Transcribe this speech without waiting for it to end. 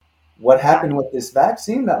What happened with this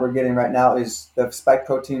vaccine that we're getting right now is the spike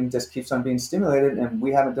protein just keeps on being stimulated, and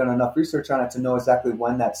we haven't done enough research on it to know exactly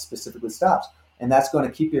when that specifically stops. And that's going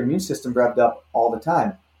to keep your immune system revved up all the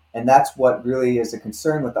time. And that's what really is a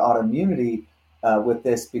concern with the autoimmunity with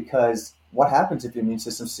this, because what happens if your immune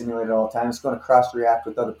system is stimulated all the time? It's going to cross-react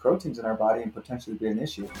with other proteins in our body and potentially be an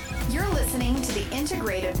issue. You're listening to the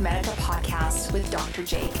Integrative Medica Podcast with Dr.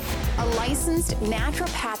 Jake, a licensed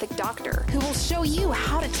naturopathic doctor who will show you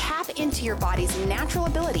how to tap into your body's natural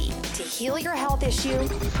ability to heal your health issue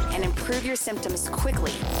and improve your symptoms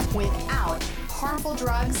quickly without harmful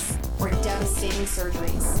drugs or devastating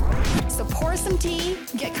surgeries. So pour some tea,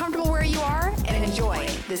 get comfortable where you are, and enjoy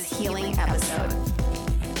this healing episode.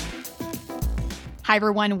 Hi,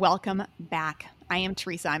 everyone. Welcome back. I am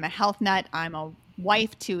Teresa. I'm a health nut. I'm a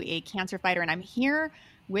wife to a cancer fighter, and I'm here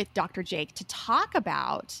with Dr. Jake to talk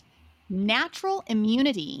about natural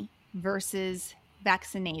immunity versus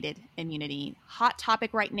vaccinated immunity. Hot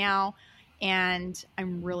topic right now, and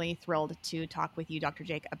I'm really thrilled to talk with you, Dr.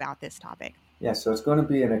 Jake, about this topic. Yeah, so it's going to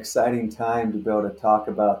be an exciting time to be able to talk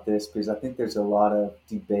about this, because I think there's a lot of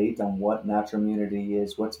debate on what natural immunity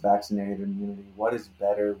is, what's vaccinated immunity, what is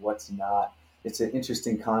better, what's not. It's an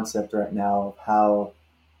interesting concept right now of how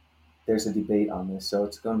there's a debate on this. So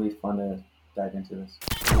it's going to be fun to dive into this.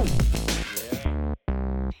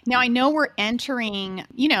 Now, I know we're entering,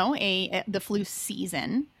 the flu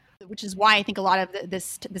season, which is why I think a lot of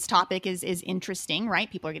this topic is interesting, right?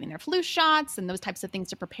 People are getting their flu shots and those types of things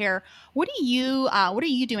to prepare. What are you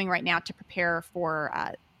doing right now to prepare for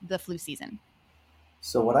the flu season?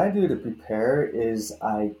 So what I do to prepare is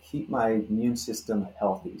I keep my immune system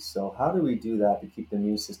healthy. So how do we do that to keep the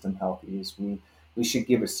immune system healthy? Is we should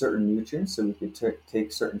give it certain nutrients, so we could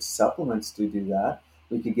take certain supplements to do that.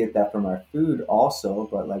 We could get that from our food also,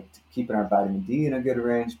 but like keeping our vitamin D in a good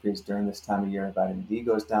range, because during this time of year, our vitamin D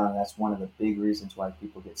goes down. And that's one of the big reasons why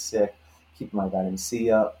people get sick. Keeping my vitamin C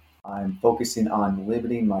up. I'm focusing on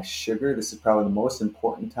limiting my sugar. This is probably the most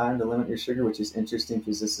important time to limit your sugar, which is interesting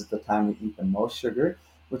because this is the time we eat the most sugar,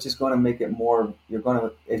 which is going to make it more,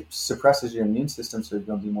 it suppresses your immune system, so you're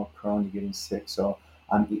going to be more prone to getting sick. So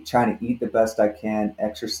I'm trying to eat the best I can,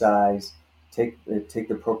 exercise, take the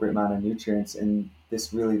appropriate amount of nutrients, and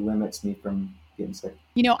this really limits me from getting sick.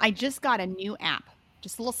 I just got a new app.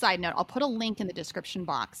 Just a little side note, I'll put a link in the description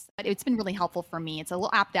box. It's been really helpful for me. It's a little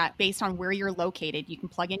app that based on where you're located, you can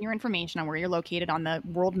plug in your information on where you're located on the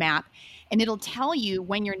world map, and it'll tell you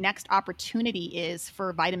when your next opportunity is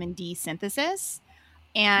for vitamin D synthesis.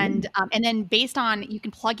 And then based on, you can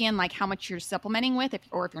plug in like how much you're supplementing with, if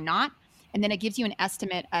you're not, and then it gives you an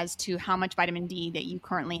estimate as to how much vitamin D that you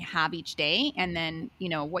currently have each day, and then,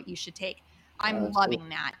 what you should take. I'm loving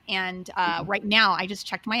that. And right now, I just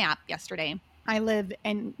checked my app yesterday. I live,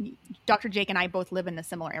 and Dr. Jake and I both live in a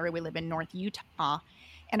similar area. We live in North Utah.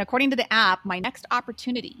 And according to the app, my next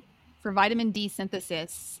opportunity for vitamin D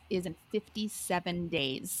synthesis is in 57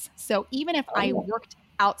 days. So even if I worked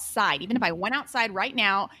outside, even if I went outside right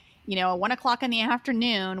now, 1 o'clock in the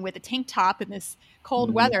afternoon with a tank top in this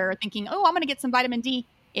cold weather, thinking, I'm going to get some vitamin D,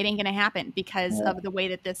 it ain't going to happen because of the way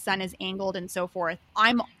that the sun is angled and so forth.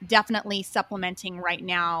 I'm definitely supplementing right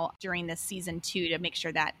now during this season too, to make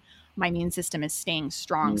sure that my immune system is staying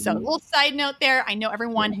strong. So a little side note there. I know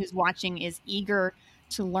everyone who's watching is eager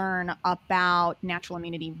to learn about natural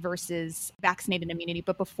immunity versus vaccinated immunity.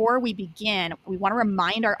 But before we begin, we want to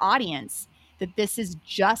remind our audience that this is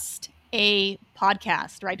just a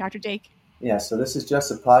podcast, right, Dr. Jake? Yeah, so this is just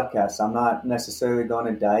a podcast. I'm not necessarily going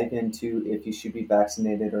to dive into if you should be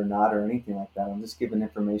vaccinated or not or anything like that. I'm just giving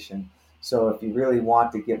information. So if you really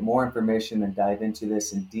want to get more information and dive into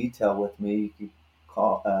this in detail with me, you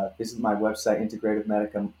can visit my website,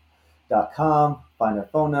 integrativemedica.com, find our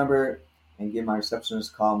phone number, and give my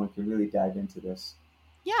receptionist a call, and we can really dive into this.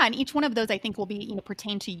 Yeah, and each one of those I think will be,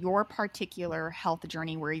 pertain to your particular health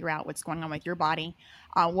journey, where you're at, what's going on with your body.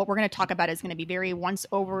 What we're going to talk about is going to be very once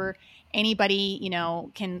over. Anybody,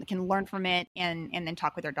 can learn from it and then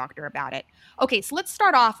talk with their doctor about it. Okay, so let's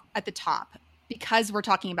start off at the top, because we're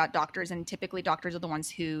talking about doctors, and typically doctors are the ones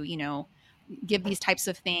who, give these types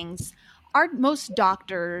of things. Are most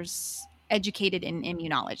doctors educated in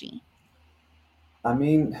immunology? I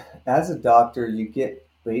mean, as a doctor, you get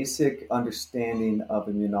basic understanding of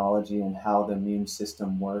immunology and how the immune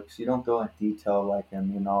system works. You don't go in detail like an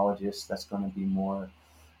immunologist. That's going to be more,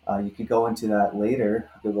 you could go into that later.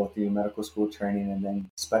 You could go through medical school training and then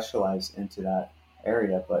specialize into that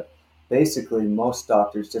area. But basically, most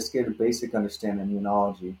doctors just get a basic understanding of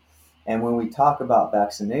immunology. And when we talk about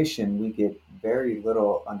vaccination, we get very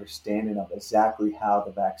little understanding of exactly how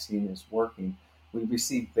the vaccine is working. We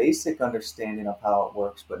receive basic understanding of how it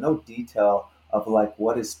works, but no detail of like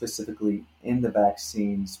what is specifically in the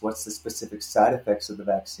vaccines, what's the specific side effects of the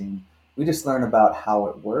vaccine. We just learn about how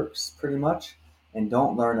it works pretty much and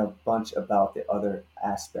don't learn a bunch about the other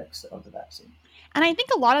aspects of the vaccine. And I think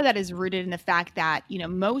a lot of that is rooted in the fact that,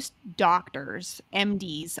 most doctors,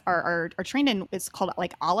 MDs, are trained in, it's called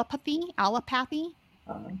like allopathy.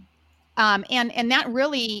 And that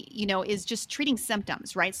really, is just treating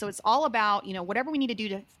symptoms, right? So it's all about, whatever we need to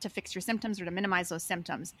do to fix your symptoms or to minimize those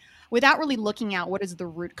symptoms without really looking at what is the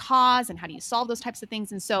root cause and how do you solve those types of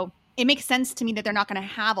things. And so it makes sense to me that they're not going to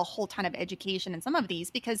have a whole ton of education in some of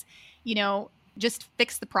these because, just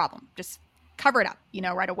fix the problem, just cover it up,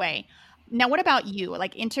 right away. Now, what about you?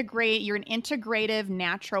 Like you're an integrative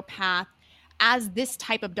naturopath. As this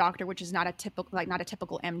type of doctor, which is not a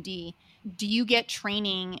typical MD, do you get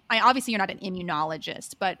training? Obviously, you're not an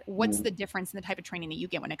immunologist, but what's the difference in the type of training that you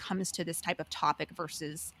get when it comes to this type of topic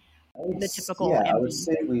versus the typical MD? I would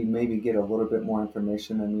say we maybe get a little bit more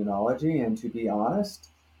information in immunology. And to be honest,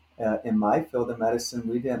 in my field of medicine,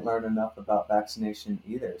 we didn't learn enough about vaccination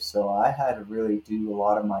either. So I had to really do a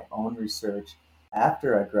lot of my own research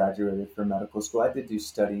after I graduated from medical school. I did do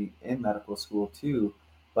study in medical school too,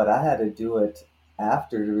 but I had to do it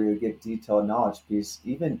after to really get detailed knowledge because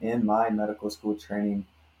even in my medical school training,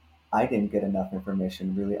 I didn't get enough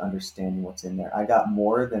information really understanding what's in there. I got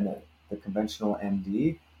more than the conventional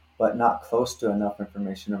MD, but not close to enough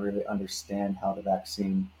information to really understand how the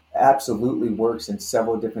vaccine absolutely works in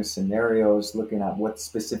several different scenarios, looking at what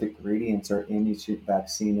specific ingredients are in each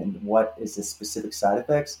vaccine and what is the specific side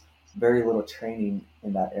effects. Very little training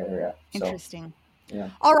in that area. Interesting. Yeah.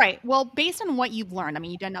 All right. Well, based on what you've learned,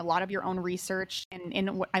 you've done a lot of your own research.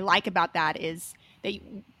 And what I like about that is that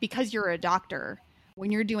because you're a doctor, when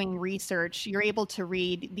you're doing research, you're able to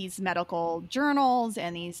read these medical journals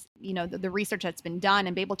and these, the research that's been done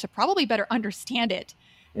and be able to probably better understand it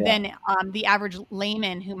than the average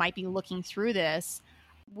layman who might be looking through this,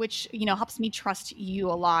 which, helps me trust you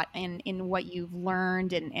a lot in what you've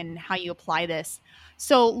learned and how you apply this.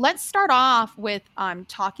 So let's start off with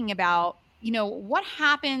talking about, what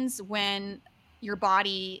happens when your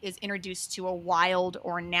body is introduced to a wild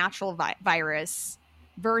or natural virus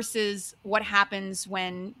versus what happens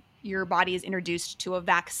when your body is introduced to a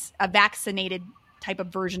vaccinated type of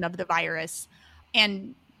version of the virus,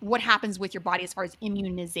 and what happens with your body as far as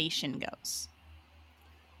immunization goes.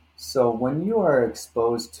 So when you are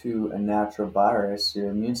exposed to a natural virus, your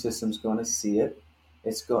immune system is going to see it.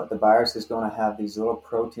 The virus is going to have these little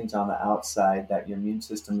proteins on the outside that your immune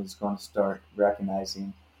system is going to start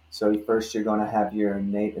recognizing. So first you're going to have your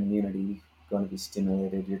innate immunity going to be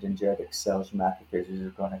stimulated. Your dendritic cells, your macrophages are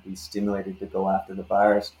going to be stimulated to go after the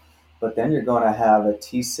virus. But then you're going to have a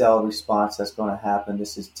T cell response that's going to happen.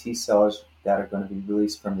 This is T cells that are going to be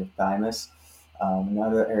released from your thymus and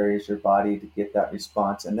other areas of your body to get that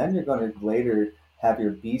response. And then you're going to later have your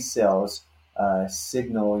B cells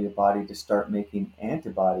signal your body to start making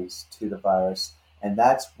antibodies to the virus. And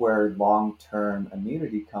that's where long-term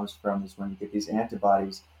immunity comes from, is when you get these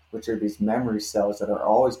antibodies, which are these memory cells that are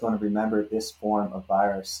always going to remember this form of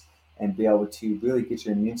virus and be able to really get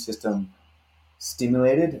your immune system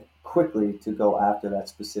stimulated quickly to go after that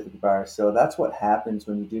specific virus. So that's what happens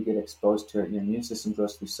when you do get exposed to it. Your immune system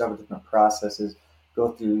goes through several different processes,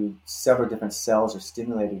 go through several different cells are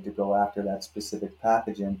stimulated to go after that specific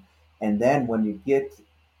pathogen. And then when you get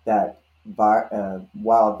that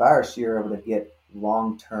wild virus, you're able to get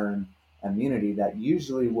long-term immunity that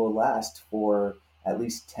usually will last for at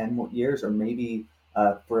least 10 years or maybe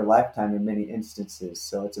for a lifetime in many instances.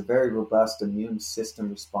 So it's a very robust immune system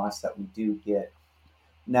response that we do get.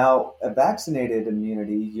 Now, a vaccinated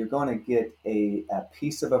immunity, you're going to get a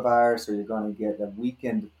piece of a virus, or you're going to get a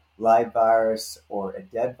weakened live virus or a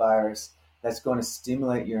dead virus that's going to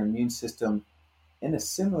stimulate your immune system in a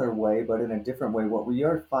similar way, but in a different way. What we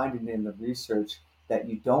are finding in the research that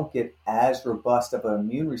you don't get as robust of an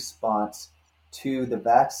immune response to the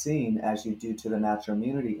vaccine as you do to the natural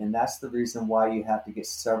immunity. And that's the reason why you have to get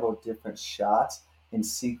several different shots in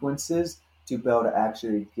sequences to be able to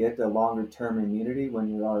actually get a longer term immunity when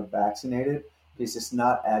you are vaccinated, because it's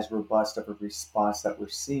not as robust of a response that we're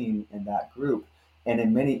seeing in that group. And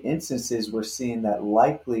in many instances, we're seeing that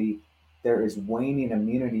likely there is waning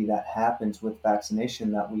immunity that happens with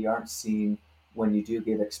vaccination that we aren't seeing when you do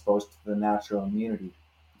get exposed to the natural immunity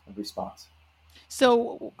response.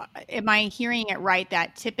 So am I hearing it right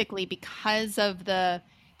that typically because of the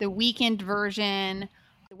weakened version,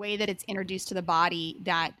 the way that it's introduced to the body,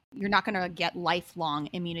 that you're not going to get lifelong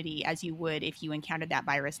immunity as you would if you encountered that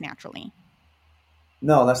virus naturally?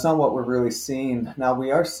 No, that's not what we're really seeing. Now, we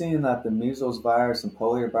are seeing that the measles virus and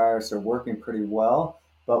polio virus are working pretty well,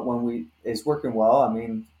 but it's working well. I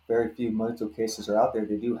mean, very few mental cases are out there.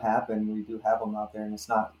 They do happen. We do have them out there, and it's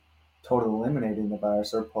not totally eliminating the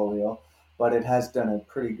virus or polio, but it has done a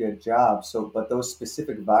pretty good job. So, but those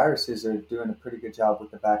specific viruses are doing a pretty good job with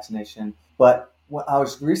the vaccination. But I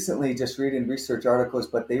was recently just reading research articles,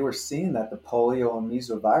 but they were seeing that the polio and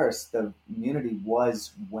measles virus, the immunity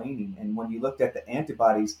was waning. And when you looked at the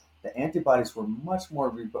antibodies were much more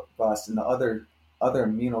robust, and the other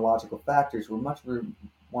immunological factors were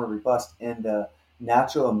more robust in the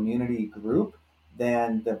natural immunity group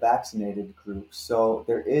than the vaccinated group. So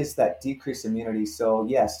there is that decreased immunity. So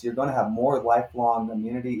yes, you're going to have more lifelong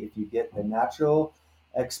immunity if you get the natural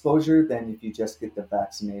exposure than if you just get the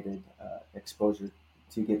vaccinated exposure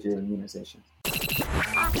to get your immunization.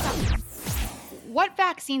 What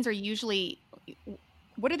vaccines are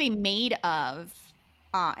what are they made of?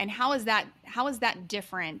 And how is that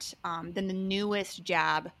different than the newest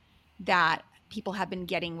jab that people have been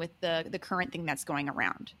getting with the current thing that's going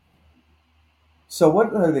around? So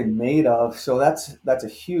what are they made of? So that's a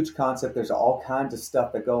huge concept. There's all kinds of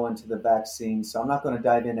stuff that go into the vaccine. So I'm not going to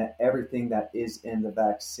dive into everything that is in the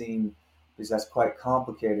vaccine because that's quite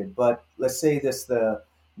complicated. But let's say the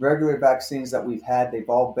regular vaccines that we've had, they've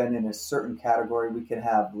all been in a certain category. We can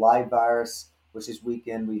have live virus, which is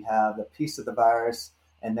weakened. We have a piece of the virus,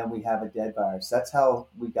 and then we have a dead virus. That's how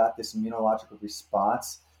we got this immunological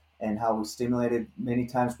response. And how we stimulated many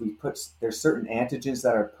times there's certain antigens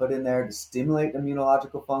that are put in there to stimulate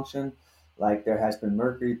immunological function, like there has been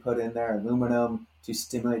mercury put in there, aluminum to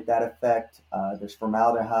stimulate that effect. There's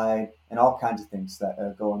formaldehyde and all kinds of things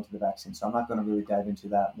that go into the vaccine. So I'm not going to really dive into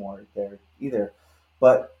that more there either.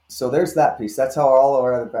 But so there's that piece. That's how all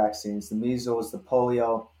our other vaccines, the measles, the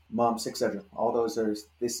polio, mumps, etc. All those are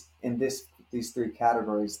these three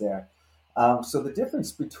categories there. So the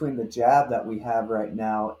difference between the jab that we have right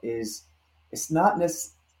now is it's not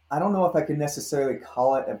I don't know if I can necessarily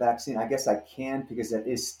call it a vaccine. I guess I can because it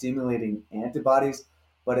is stimulating antibodies,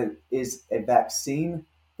 but it is a vaccine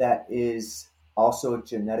that is also a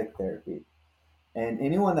genetic therapy. And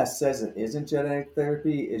anyone that says it isn't genetic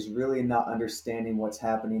therapy is really not understanding what's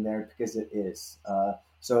happening there because it is.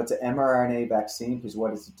 So it's an mRNA vaccine because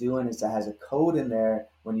what it's doing is it has a code in there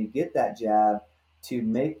when you get that jab to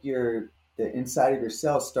make the inside of your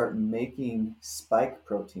cells start making spike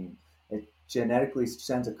protein. It genetically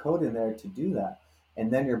sends a code in there to do that.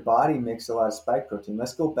 And then your body makes a lot of spike protein.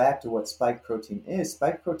 Let's go back to what spike protein is.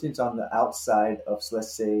 Spike protein's on the outside of, so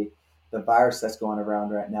let's say, the virus that's going around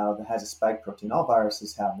right now that has a spike protein. All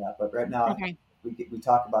viruses have that. But right now, we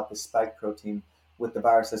talk about the spike protein with the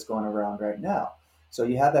virus that's going around right now. So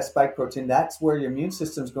you have that spike protein. That's where your immune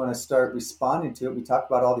system is going to start responding to it. We talk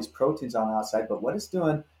about all these proteins on the outside, but what it's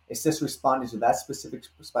doing, it's just responding to that specific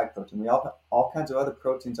spike protein. We all have all kinds of other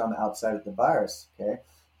proteins on the outside of the virus, okay?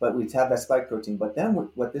 But we have that spike protein. But then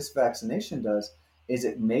what this vaccination does is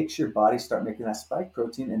it makes your body start making that spike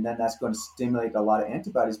protein, and then that's going to stimulate a lot of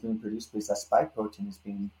antibodies being produced because that spike protein is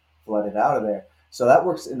being flooded out of there. So that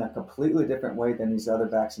works in a completely different way than these other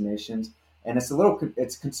vaccinations. And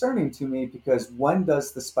it's concerning to me because when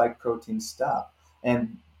does the spike protein stop?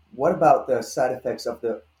 And what about the side effects of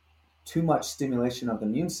the too much stimulation of the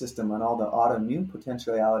immune system and all the autoimmune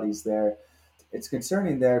potentialities there? It's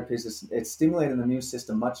concerning there because it's stimulating the immune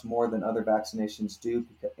system much more than other vaccinations do.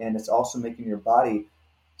 And it's also making your body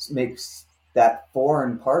makes that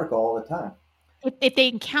foreign particle all the time. If they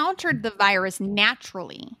encountered the virus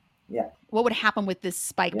naturally, yeah, what would happen with this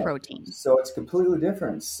spike protein? So it's completely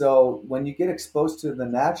different. So when you get exposed to the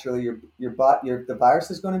naturally, the virus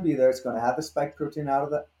is going to be there. It's going to have the spike protein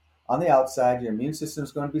on the outside. Your immune system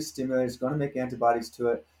is going to be stimulated. It's going to make antibodies to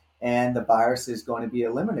it, and the virus is going to be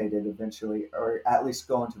eliminated eventually, or at least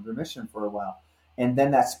go into remission for a while. And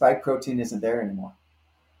then that spike protein isn't there anymore.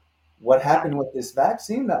 What happened with this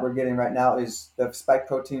vaccine that we're getting right now is the spike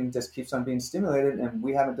protein just keeps on being stimulated, and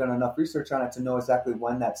we haven't done enough research on it to know exactly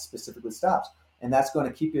when that specifically stops. And that's going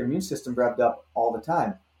to keep your immune system revved up all the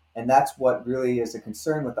time. And that's what really is a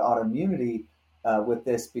concern with the autoimmunity with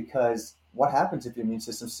this, because what happens if your immune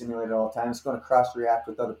system is stimulated all the time? It's going to cross-react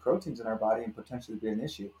with other proteins in our body and potentially be an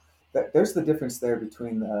issue. There's the difference there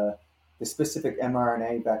between the specific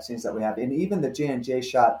mRNA vaccines that we have. And even the J&J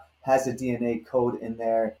shot has a DNA code in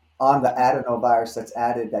there on the adenovirus that's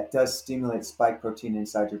added that does stimulate spike protein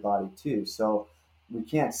inside your body too. So we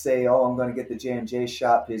can't say, oh, I'm going to get the J&J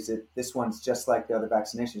shot because this one's just like the other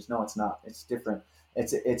vaccinations. No, it's not. It's different.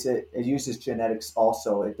 It uses genetics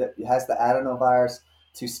also. It has the adenovirus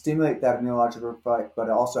to stimulate that immunological effect, but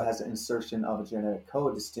it also has an insertion of a genetic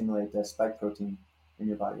code to stimulate the spike protein in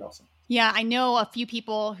your body also. Yeah, I know a few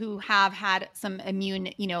people who have had some immune,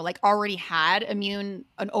 like already had an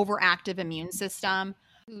overactive immune system,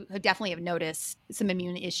 who definitely have noticed some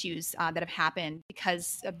immune issues that have happened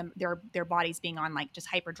because of their bodies being on like just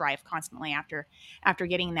hyperdrive constantly after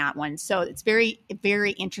getting that one. So it's very,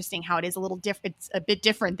 very interesting how it is a little different. It's a bit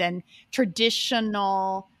different than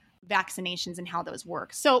traditional vaccinations and how those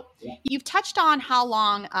work. So you've touched on how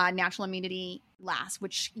long natural immunity lasts,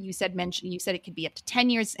 which you said it could be up to 10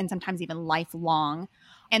 years and sometimes even lifelong.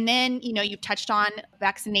 And then, you've touched on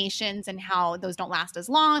vaccinations and how those don't last as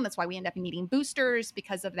long. That's why we end up needing boosters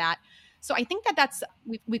because of that. So I think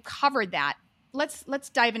we've covered that. Let's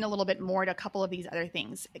dive in a little bit more to a couple of these other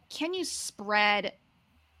things. Can you spread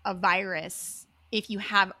a virus if you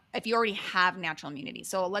already have natural immunity?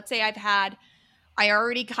 So let's say I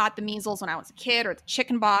already caught the measles when I was a kid, or the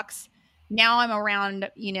chicken pox. Now I'm around,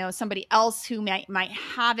 somebody else who might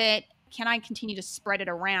have it. Can I continue to spread it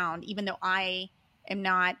around even though I am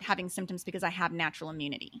not having symptoms because I have natural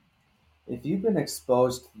immunity? If you've been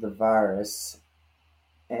exposed to the virus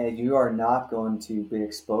and you are not going to be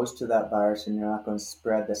exposed to that virus and you're not going to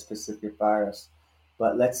spread the specific virus,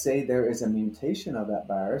 but let's say there is a mutation of that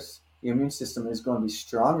virus, your immune system is going to be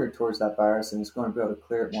stronger towards that virus and it's going to be able to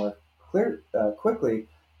clear it more quickly,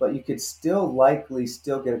 but you could likely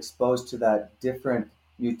get exposed to that different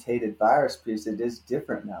mutated virus because it is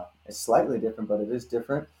different now. It's slightly different, but it is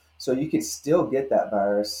different. So you could still get that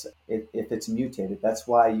virus if it's mutated. That's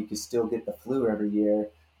why you could still get the flu every year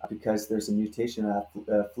because there's a mutation of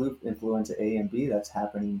flu influenza A and B that's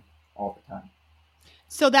happening all the time.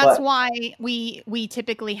 So that's why we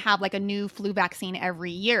typically have like a new flu vaccine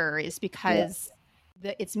every year, is because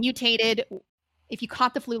it's mutated. If you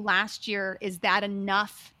caught the flu last year, is that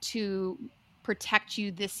enough to protect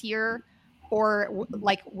you this year? Or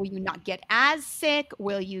will you not get as sick?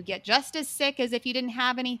 Will you get just as sick as if you didn't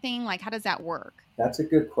have anything? How does that work? That's a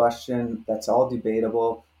good question. That's all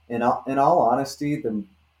debatable. In all honesty, the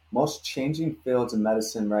most changing fields in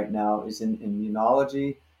medicine right now is in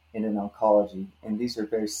immunology and in oncology. And these are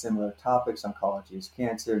very similar topics. Oncology is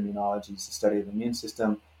cancer, immunology is the study of the immune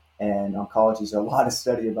system, and oncology is a lot of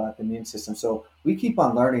study about the immune system. So we keep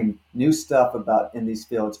on learning new stuff in these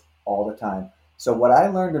fields all the time. So what I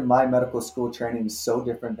learned in my medical school training is so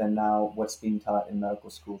different than now what's being taught in medical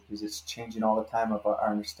school, because it's changing all the time about our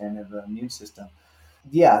understanding of the immune system.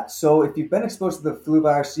 Yeah, so if you've been exposed to the flu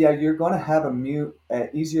virus, you're going to have an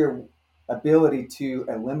easier ability to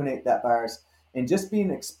eliminate that virus. And just being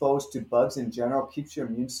exposed to bugs in general keeps your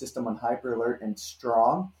immune system on hyper alert and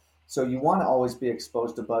strong. So you want to always be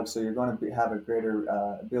exposed to bugs, so you're going to have a greater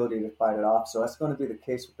ability to fight it off. So that's going to be the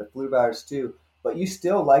case with the flu virus too. But you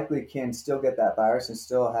still likely can still get that virus and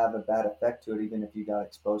still have a bad effect to it, even if you got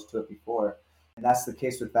exposed to it before. And that's the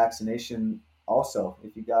case with vaccination also.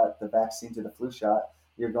 If you got the vaccine to the flu shot,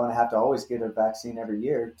 you're going to have to always get a vaccine every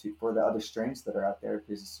year for the other strains that are out there,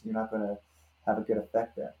 because you're not going to have a good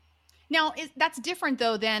effect there. Now, that's different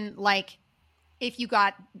though than if you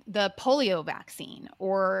got the polio vaccine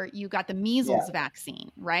or you got the measles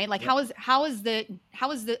vaccine, right? How is the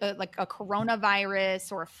a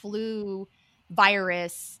coronavirus or a flu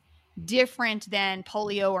virus different than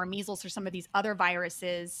polio or measles or some of these other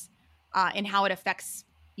viruses, and how it affects,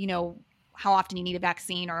 how often you need a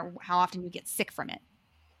vaccine or how often you get sick from it?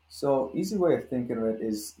 So easy way of thinking of it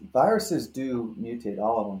is viruses do mutate,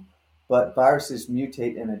 all of them, but viruses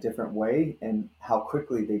mutate in a different way and how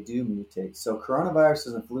quickly they do mutate. So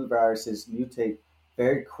coronaviruses and flu viruses mutate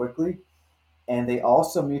very quickly, and they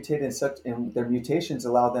also mutate and their mutations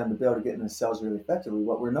allow them to be able to get in the cells really effectively.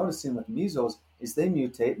 What we're noticing with measles is they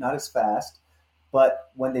mutate not as fast,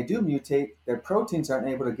 but when they do mutate, their proteins aren't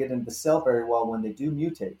able to get into the cell very well when they do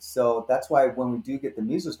mutate. So that's why when we do get the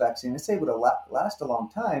measles vaccine, it's able to last a long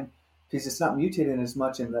time because it's not mutating as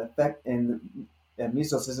much, and the effect in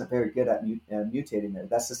measles isn't very good at mutating there.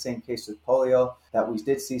 That's the same case with polio, that we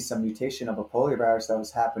did see some mutation of a polio virus that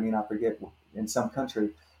was happening, I forget, in some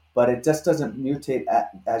country, but it just doesn't mutate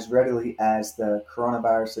as readily as the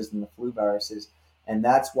coronaviruses and the flu viruses. And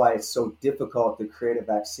that's why it's so difficult to create a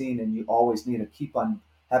vaccine, and you always need to keep on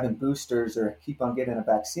having boosters or keep on getting a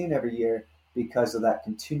vaccine every year because of that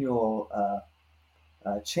continual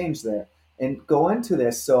change there. And go into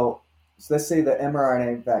this, so let's say the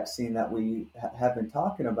mRNA vaccine that we have been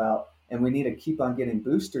talking about, and we need to keep on getting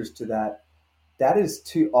boosters to that. That is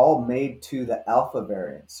all made to the alpha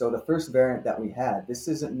variant. So the first variant that we had, this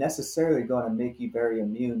isn't necessarily going to make you very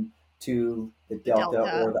immune to the Delta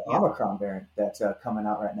or the Omicron variant that's coming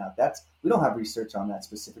out right now. We don't have research on that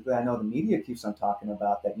specifically. I know the media keeps on talking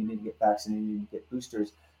about that you need to get vaccinated, you need to get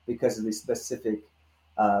boosters because of these specific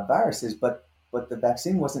viruses, but but the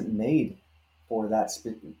vaccine wasn't made for that.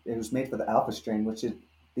 It was made for the alpha strain, which is,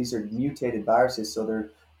 these are mutated viruses, so they're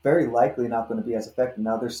very likely not going to be as effective.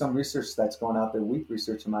 Now, there's some research that's going out there, weak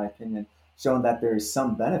research in my opinion, showing that there is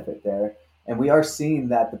some benefit there. And we are seeing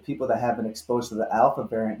that the people that have been exposed to the alpha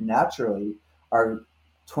variant naturally are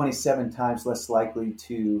 27 times less likely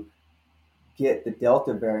to get the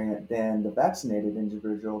Delta variant than the vaccinated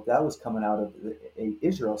individual. That was coming out of a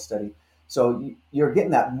Israel study. So you're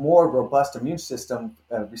getting that more robust immune system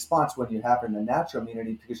response when you have in the natural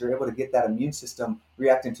immunity, because you're able to get that immune system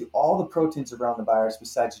reacting to all the proteins around the virus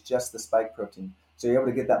besides just the spike protein. So you're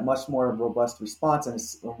able to get that much more robust response. And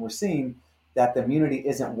when we're seeing that the immunity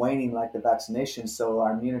isn't waning like the vaccination, so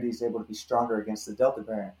our immunity is able to be stronger against the Delta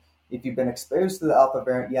variant. If you've been exposed to the alpha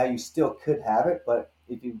variant, yeah, you still could have it, but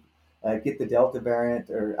if you get the Delta variant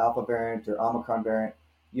or alpha variant or Omicron variant,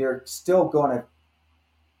 you're still going to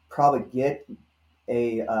probably get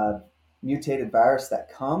a mutated virus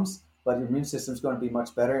that comes, but your immune system is going to be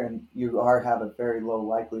much better, and you have a very low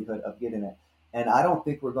likelihood of getting it. And I don't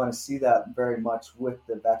think we're going to see that very much with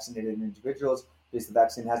the vaccinated individuals, because the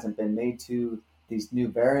vaccine hasn't been made to these new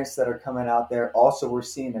variants that are coming out there. Also, we're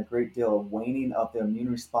seeing a great deal of waning of the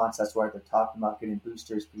immune response. That's why they're talking about getting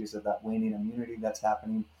boosters, because of that waning immunity that's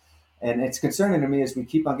happening. And it's concerning to me as we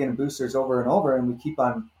keep on getting boosters over and over, and we keep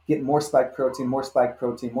on getting more spike protein,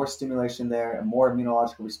 more stimulation there, and more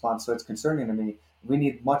immunological response. So it's concerning to me. We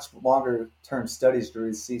need much longer term studies to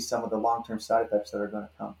really see some of the long-term side effects that are going to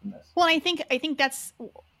come from this. Well, I think that's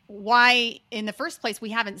why in the first place we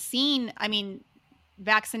haven't seen,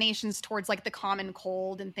 vaccinations towards like the common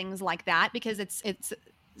cold and things like that, because it's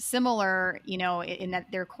similar, in that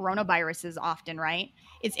they're coronaviruses often, right?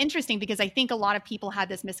 It's interesting because I think a lot of people had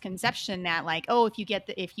this misconception that like, oh, if you get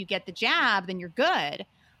the jab, then you're good.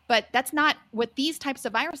 But that's not with these types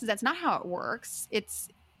of viruses. That's not how it works. It's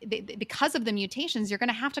because of the mutations, you're going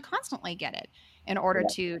to have to constantly get it in order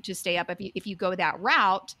to stay up if you go that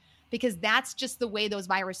route, because that's just the way those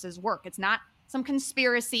viruses work. It's not some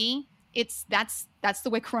conspiracy. That's the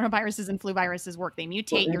way coronaviruses and flu viruses work. They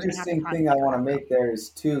mutate. Well, interesting thing I want to make there is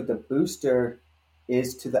too, the booster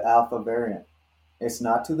is to the alpha variant. It's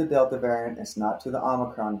not to the Delta variant. It's not to the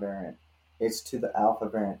Omicron variant. It's to the alpha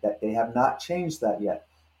variant. That they have not changed that yet.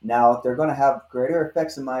 Now, they're going to have greater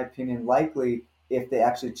effects, in my opinion, likely if they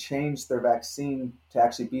actually change their vaccine to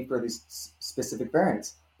actually be for these specific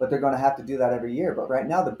variants. But they're going to have to do that every year. But right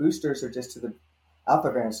now, the boosters are just to the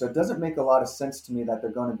alpha variant. So it doesn't make a lot of sense to me that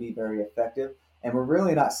they're going to be very effective. And we're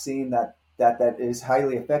really not seeing that is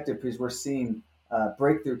highly effective, because we're seeing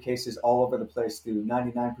breakthrough cases all over the place through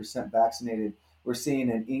 99% vaccinated. We're seeing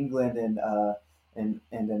in England and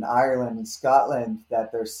in Ireland and Scotland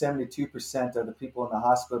that there's 72% of the people in the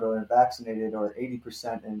hospital are vaccinated, or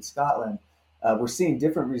 80% in Scotland. We're seeing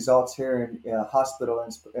different results here in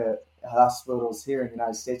hospitals here in the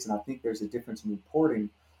United States, and I think there's a difference in reporting.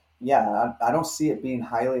 Yeah, I don't see it being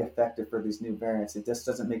highly effective for these new variants. It just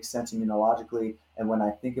doesn't make sense immunologically. And when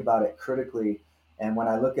I think about it critically, and when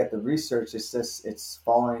I look at the research, it's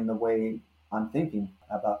following the way I'm thinking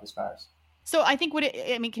about this virus. So I think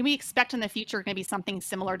can we expect in the future going to be something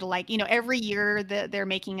similar to like, every year they're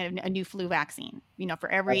making a new flu vaccine,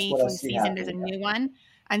 for every flu season, there's a new one.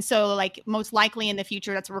 And so like most likely in the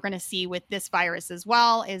future, that's what we're going to see with this virus as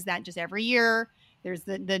well, is that just every year there's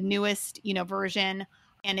the newest, version.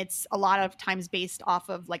 And it's a lot of times based off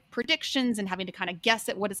of like predictions and having to kind of guess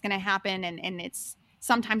at what is going to happen. And it's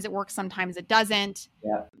sometimes it works, sometimes it doesn't.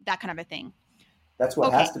 Yeah. That kind of a thing. That's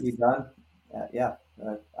what has to be done.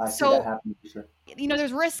 I see that happening for sure.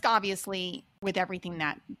 There's risk obviously with everything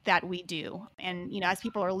that we do. And, as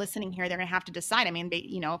people are listening here, they're going to have to decide.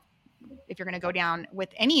 If you're going to go down with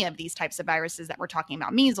any of these types of viruses that we're talking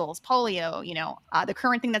about, measles, polio, the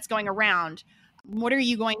current thing that's going around, what are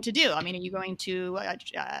you going to do? Are you going to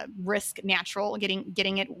risk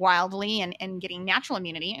getting it wildly and getting natural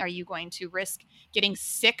immunity? Are you going to risk getting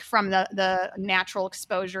sick from the natural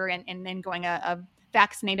exposure and then going a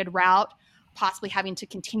vaccinated route, possibly having to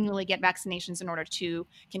continually get vaccinations in order to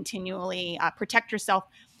continually protect yourself?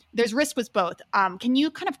 There's risk with both. Can you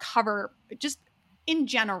kind of cover just in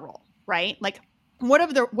general, right? Like what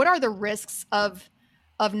are the risks of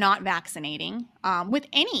not vaccinating with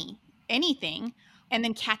anything, and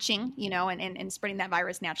then catching, and spreading that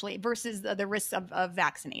virus naturally versus the risks of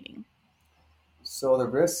vaccinating? So the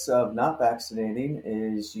risks of not vaccinating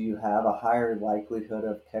is you have a higher likelihood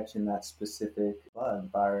of catching that specific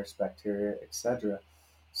bug, virus, bacteria, etc.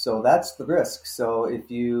 So that's the risk. So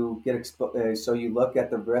if you get so you look at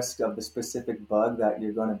the risk of the specific bug that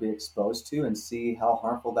you're going to be exposed to and see how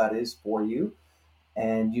harmful that is for you.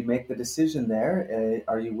 and you make the decision there.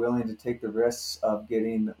 Are you willing to take the risks of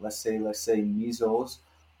getting, let's say measles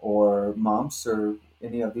or mumps or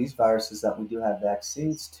any of these viruses that we do have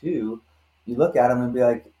vaccines to? You look at them and be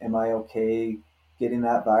like, am I okay getting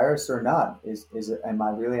that virus or not? Am I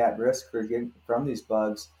really at risk for getting from these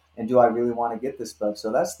bugs? And do I really want to get this bug?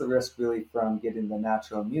 So that's the risk really from getting the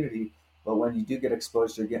natural immunity. But when you do get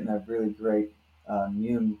exposed, you're getting a really great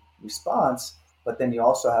immune response. But then you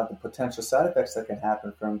also have the potential side effects that can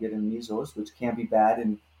happen from getting measles, which can be bad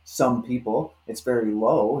in some people. It's very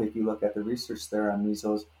low if you look at the research there on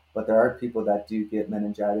measles, but there are people that do get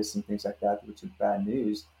meningitis and things like that, which is bad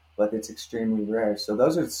news, but it's extremely rare. So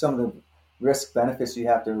those are some of the risk benefits you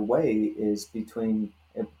have to weigh is between,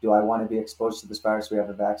 do I want to be exposed to this virus we have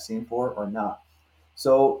a vaccine for or not?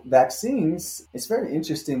 So vaccines, it's very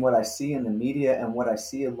interesting what I see in the media and what I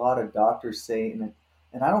see a lot of doctors say, and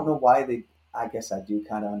I don't know why I guess I do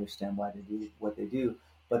kind of understand why they do what they do,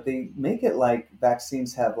 but they make it like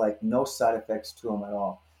vaccines have like no side effects to them at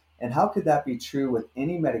all. And how could that be true with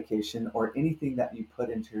any medication or anything that you put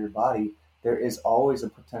into your body? There is always a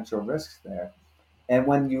potential risk there. And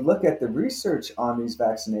when you look at the research on these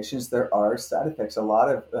vaccinations, there are side effects, a lot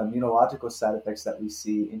of immunological side effects that we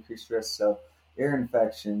see, increased risks of ear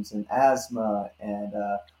infections and asthma and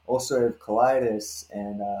ulcerative colitis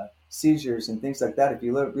and seizures and things like that. If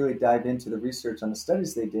you really dive into the research on the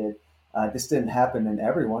studies they did, this didn't happen in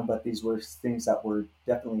everyone, but these were things that were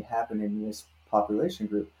definitely happening in this population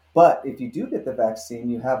group. But if you do get the vaccine,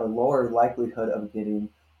 you have a lower likelihood of getting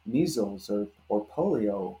measles or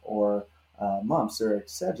polio or mumps or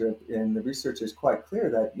etc. And the research is quite clear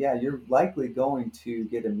that, yeah, you're likely going to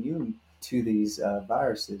get immune to these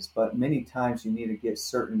viruses, but many times you need to get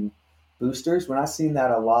certain boosters. We're not seeing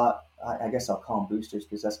that a lot. I guess I'll call them boosters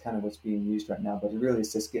because that's kind of what's being used right now, but it really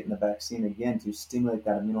is just getting the vaccine again to stimulate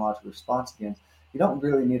that immunological response again. You don't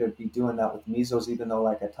really need to be doing that with measles, even though,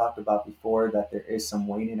 like I talked about before, that there is some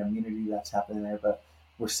waning immunity that's happening there, but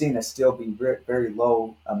we're seeing it still be very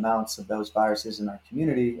low amounts of those viruses in our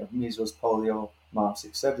community, of measles, polio, mumps,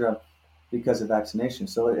 etc., because of vaccination.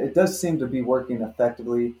 So it does seem to be working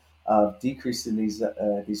effectively of decreasing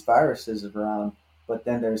these viruses around, but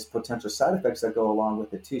then there's potential side effects that go along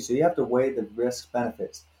with it too. So you have to weigh the risk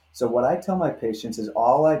benefits. So what I tell my patients is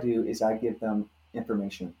all I do is I give them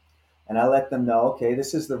information. And I let them know, okay,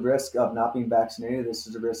 this is the risk of not being vaccinated. This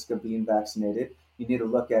is the risk of being vaccinated. You need to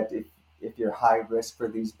look at if you're high risk for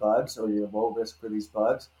these bugs or you're low risk for these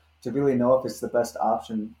bugs to really know if it's the best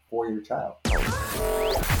option for your child.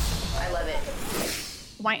 I love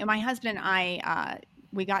it. My husband and I,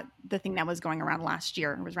 we got the thing that was going around last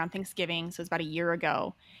year. It was around Thanksgiving, so it was about a year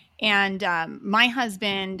ago. And my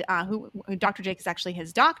husband, who Dr. Jake is actually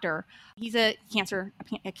his doctor, he's a cancer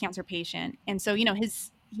patient, and so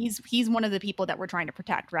he's one of the people that we're trying to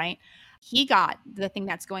protect, right? He got the thing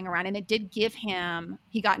that's going around, and it did give him.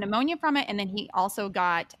 He got pneumonia from it, and then he also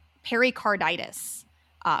got pericarditis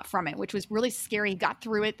from it, which was really scary. He got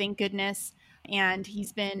through it, thank goodness, and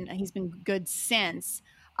he's been good since.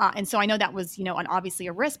 And so I know that was, obviously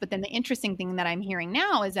a risk. But then the interesting thing that I'm hearing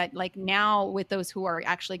now is that, like, now with those who are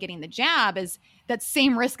actually getting the jab, is that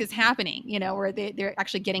same risk is happening, where they're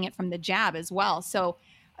actually getting it from the jab as well. So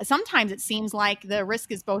sometimes it seems like the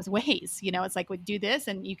risk is both ways. It's like, do this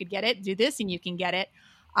and you could get it, do this and you can get it.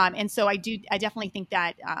 And so I definitely think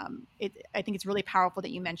that I think it's really powerful that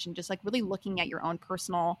you mentioned just like really looking at your own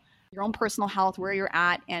personal health, where you're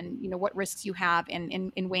at, and what risks you have,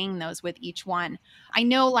 and weighing those with each one. I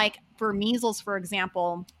know, like for measles, for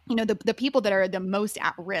example, the people that are the most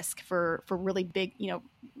at risk for really big,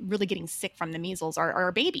 really getting sick from the measles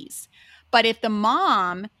are babies. But if the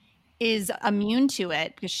mom is immune to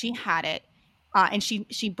it because she had it, and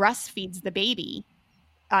she breastfeeds the baby,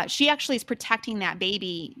 she actually is protecting that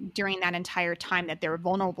baby during that entire time that they're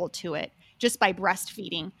vulnerable to it just by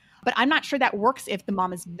breastfeeding. But I'm not sure that works if the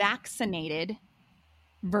mom is vaccinated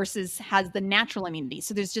versus has the natural immunity.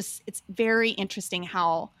 So it's very interesting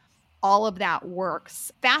how all of that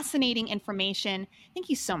works. Fascinating information. Thank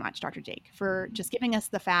you so much, Dr. Jake, for just giving us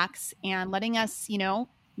the facts and letting us,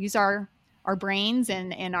 use our brains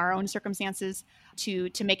and our own circumstances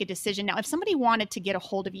to make a decision. Now, if somebody wanted to get a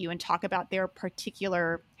hold of you and talk about their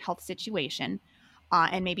particular health situation,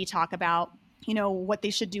 and maybe talk about what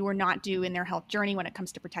they should do or not do in their health journey when it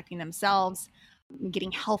comes to protecting themselves,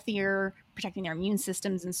 getting healthier, protecting their immune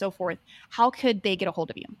systems and so forth, how could they get a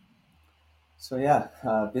hold of you? So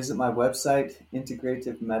visit my website,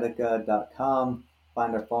 integrativemedica.com,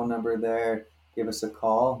 find our phone number there, give us a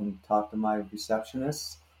call and talk to my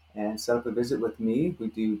receptionist. and set up a visit with me. We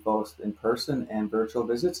do both in-person and virtual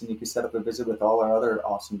visits, and you can set up a visit with all our other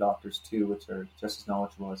awesome doctors too, which are just as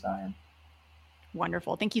knowledgeable as I am.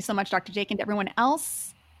 Wonderful. Thank you so much, Dr. Jake, and to everyone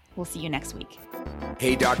else. We'll see you next week.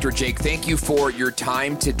 Hey, Dr. Jake, thank you for your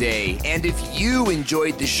time today. And if you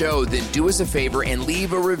enjoyed the show, then do us a favor and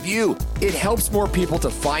leave a review. It helps more people to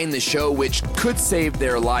find the show, which could save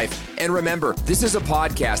their life. And remember, this is a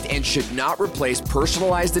podcast and should not replace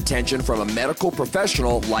personalized attention from a medical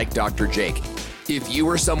professional like Dr. Jake. If you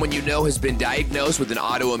or someone you know has been diagnosed with an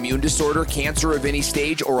autoimmune disorder, cancer of any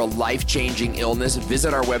stage, or a life-changing illness,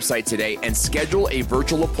 visit our website today and schedule a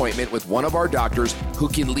virtual appointment with one of our doctors who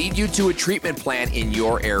can lead you to a treatment plan in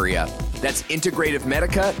your area. That's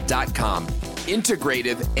integrativemedica.com.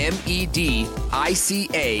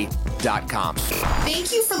 integrativemedica.com.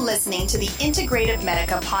 Thank you for listening to the Integrative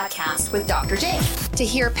Medica podcast with Dr. Jake. To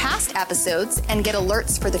hear past episodes and get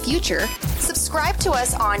alerts for the future, subscribe to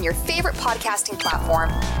us on your favorite podcasting platform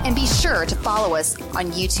and be sure to follow us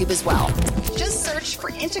on YouTube as well. Just search for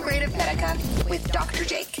Integrative Medica with Dr.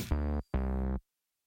 Jake.